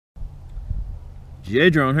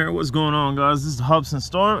Drone here. What's going on, guys? This is HUBSAN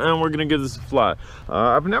Storm, and we're gonna give this a fly.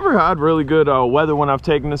 I've never had really good weather when I've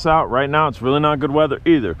taken this out. Right now, it's really not good weather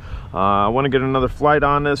either. I want to get another flight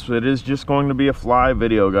on this. It is just going to be a fly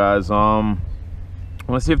video, guys. I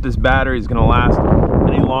want to see if this battery is gonna last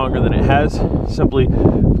any longer than it has. Simply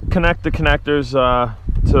connect the connectors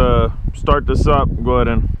to start this up. Go ahead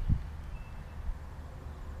and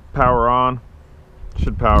power on.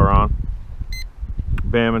 Should power on.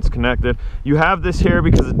 Bam, it's connected. You have this here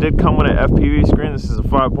because it did come with an FPV screen. This is a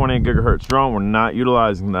 5.8 gigahertz drone. We're not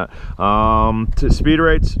utilizing that. To speed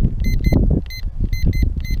rates,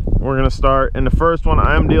 we're gonna start in the first one.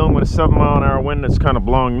 I am dealing with a 7-mile-an-hour wind that's kind of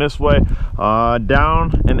blowing this way.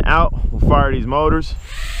 Down and out, we'll fire these motors.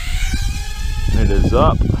 It is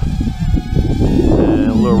up.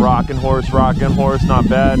 And a little rocking horse, not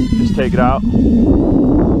bad. Just take it out.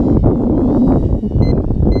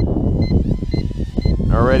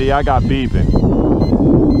 Already I got beeping,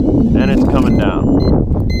 and it's coming down.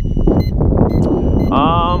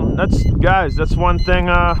 That's one thing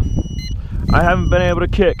I haven't been able to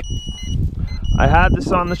kick. I had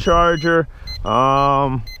this on the charger.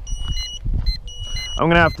 I'm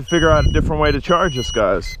gonna have to figure out a different way to charge this,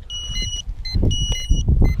 guys.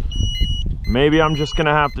 Maybe I'm just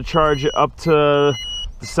gonna have to charge it up to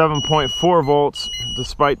the 7.4 volts,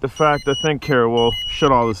 despite the fact I think here we'll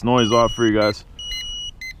shut all this noise off for you guys.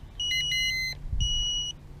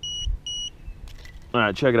 All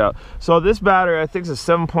right, check it out. So this battery, I think, is a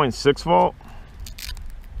 7.6 volt,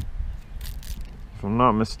 if I'm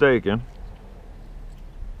not mistaken.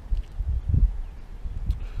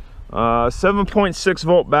 7.6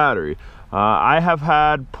 volt battery. I have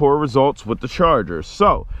had poor results with the charger,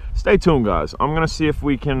 so stay tuned, guys. I'm gonna see if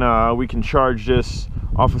we can charge this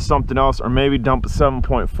off of something else, or maybe dump a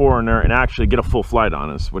 7.4 in there and actually get a full flight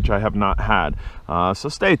on this, which I have not had. So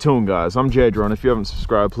stay tuned, guys. I'm Drone. If you haven't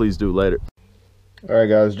subscribed, please do later. All right,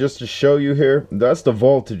 guys, just to show you here, that's the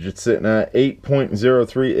voltage it's sitting at,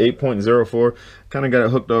 8.03, 8.04. Kind of got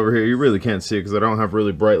it hooked over here. You really can't see it because I don't have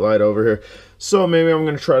really bright light over here. So maybe I'm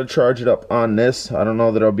going to try to charge it up on this. I don't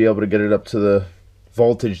know that I'll be able to get it up to the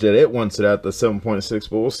voltage that it wants it at, the 7.6,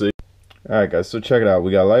 but we'll see. All right, guys, so check it out.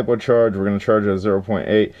 We got light bulb charge. We're going to charge it at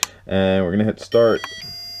 0.8, and we're going to hit start.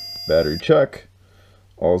 Battery check.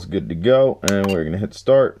 All's good to go, and we're going to hit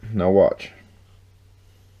start. Now watch.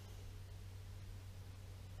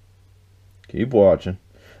 Keep watching.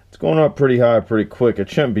 It's going up pretty high pretty quick. It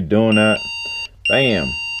shouldn't be doing that.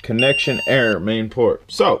 Bam. Connection error, main port.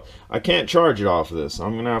 So I can't charge it off of this.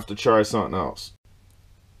 I'm gonna have to try something else.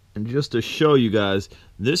 And just to show you guys,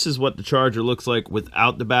 this is what the charger looks like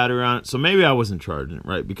without the battery on it. So maybe I wasn't charging it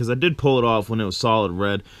right, because I did pull it off when it was solid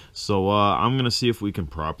red. So I'm gonna see if we can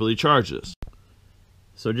properly charge this.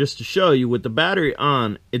 So just to show you, with the battery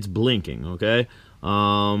on, it's blinking, okay?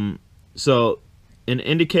 So an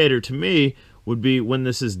indicator to me would be when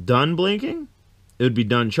this is done blinking, it would be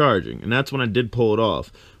done charging, and that's when I did pull it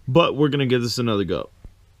off. But we're gonna give this another go.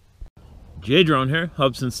 Drone here,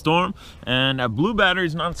 HUBSAN Storm, and that blue battery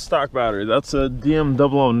is not a stock battery. That's a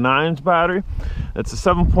DM009's battery. It's a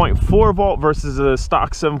 7.4 volt versus a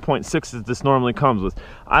stock 7.6 that this normally comes with.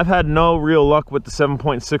 I've had no real luck with the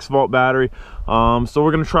 7.6 volt battery, so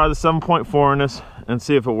we're gonna try the 7.4 in this and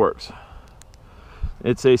see if it works.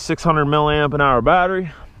 It's a 600 milliamp an hour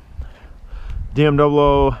battery.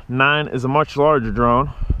 DM009 is a much larger drone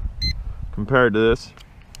compared to this.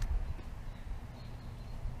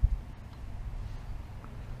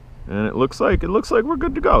 And it looks like we're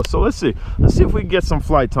good to go. So let's see if we can get some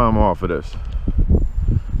flight time off of this.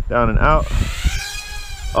 Down and out.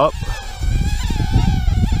 Up.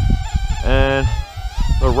 And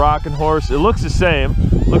the rocking horse. It looks the same.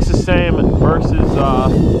 Looks the same versus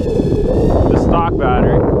the stock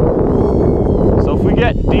battery. So if we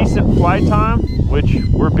get decent flight time, which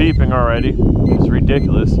we're beeping already, which is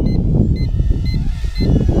ridiculous,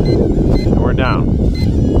 and we're down.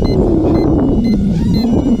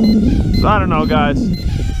 So I don't know, guys.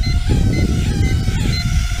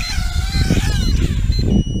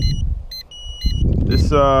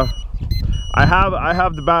 This I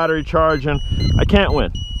have the battery charging. I can't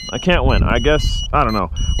win. I guess, I don't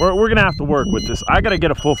know. We're gonna have to work with this. I gotta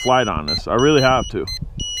get a full flight on this. I really have to.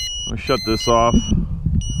 Let me shut this off.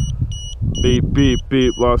 Beep, beep,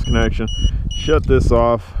 beep, lost connection. Shut this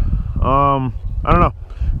off. I don't know,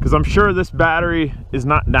 because I'm sure this battery is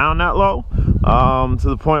not down that low, to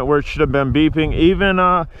the point where it should have been beeping. Even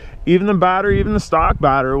the battery, even the stock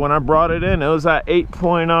battery, when I brought it in, it was at 8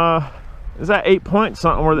 point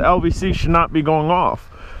something, where the LVC should not be going off.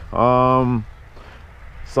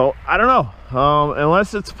 So I don't know.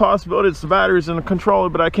 unless it's a possibility it's the batteries in the controller,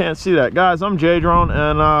 but I can't see that. Guys, I'm J-Drone,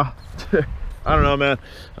 and I don't know, man.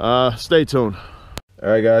 Stay tuned. All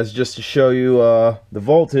right, guys, just to show you the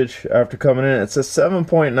voltage after coming in, it says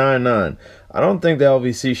 7.99. I don't think the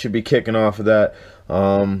LVC should be kicking off of that.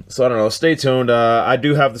 So I don't know. Stay tuned. I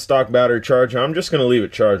do have the stock battery charger. I'm just gonna leave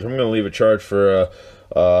it charged. I'm gonna leave it charged for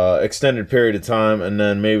extended period of time, and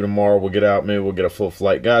then maybe tomorrow we'll get out. Maybe we'll get a full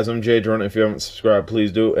flight. Guys, I'm J-Drone. If you haven't subscribed,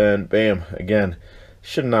 please do. And bam, again,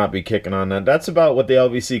 should not be kicking on that. That's about what the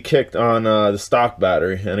LVC kicked on the stock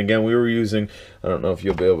battery. And again, we were using, I don't know if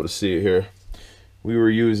you'll be able to see it here, we were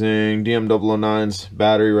using DM009's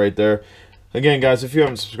battery right there. Again, guys, if you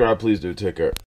haven't subscribed, please do. Take care.